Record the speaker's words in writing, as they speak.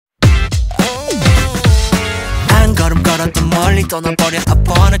너는 또 멀리 떠나버려. I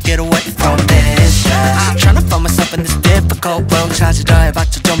wanna get away from this stress. Trying to find myself in this difficult world. 찾으려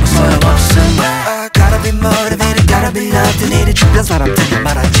해봤자 전부 소용없음에 I gotta be motivated, gotta be loved. 내일의 주변 사람들이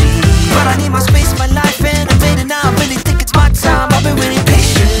말하지 But I need my space, my life, and I'm waiting now. I really think it's my time. I've been waiting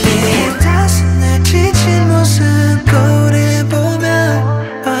patiently. 다시 내 지친 모습 거울에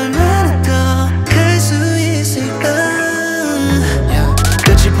보면 얼마나 더 클 수 있을까.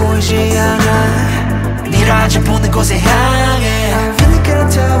 끝이 보이지 않아. 미라지 보는 곳에 향해. I really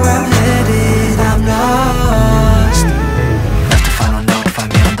can't tell where I'm headed. I'm lost. Left the final note to find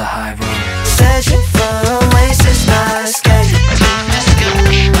me on the high road. Searching for oasis, my escape.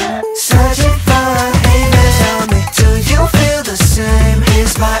 Searching for a haven. Tell me, do you feel the same?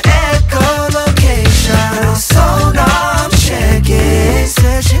 Here's my echolocation. I'm so numb, check it.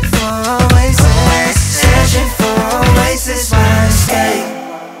 Searching for oasis. Searching for oasis, my escape.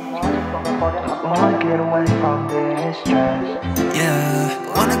 Wanna get away from this stress. Yeah,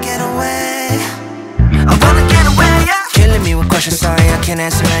 wanna get away. I wanna get away, yeah. Killing me with questions, sorry I can't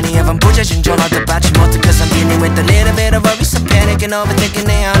answer any of them. 부재중 전화도 받지 못해 cause I'm dealing with a little bit of worry. So panic and overthinking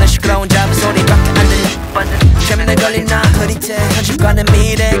내 안에 시끄러운 잡은 소리밖에 안 들려. 최면에 걸린 나 흐릿해. 현실과는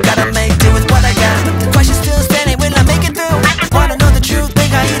미래. Gotta make do with what I got. The question still standing, will I make it through? Wanna know the truth,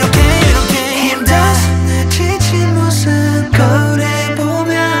 내가 이렇게 힘들어. 내 지친 모습 거울에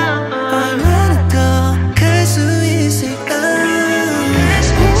보면 얼마나 더 클 수 있을까.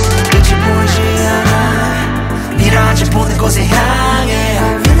 끝이 보이지 않아. 미라지 보는 곳에 향해.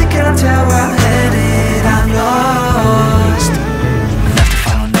 I really can't tell where I'm headed. I'm lost. Left the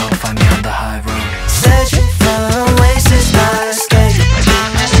final note to find me on the high road. Searching for oasis, my escape.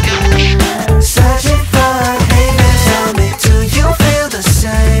 Searching for a haven. Tell me, do you feel the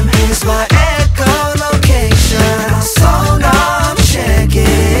same? Here's my echolocation. I'm so numb, check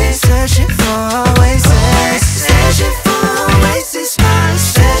it. Searching for oasis. Searching for oasis, my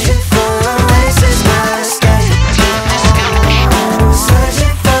escape. Searching for oasis, my escape.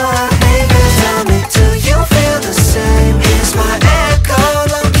 Searching for a haven. Tell me, do you feel the same? Here's my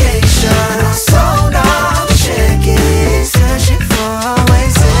echolocation. I'm so numb, check it. Searching for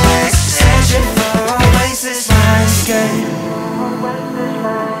oasis. Searching for oasis, my escape.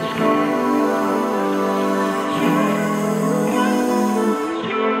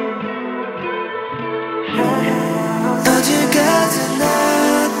 어딜 가든 난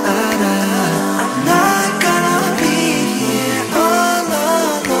알아. I'm not gonna be here all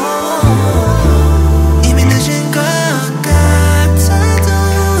alone. 이미 늦은 것 같아도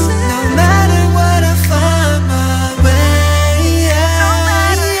No matter what I find my way.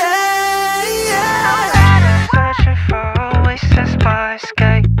 Searching for oasis, my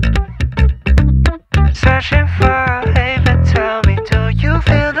escape. Searching for a haven. Tell me, do you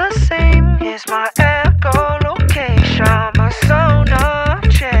feel the same? Here's my echolocation. My soul not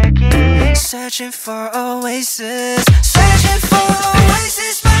checking. Searching for oasis. Searching for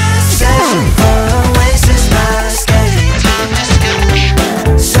oasis, my escape. Searching for oasis, my escape.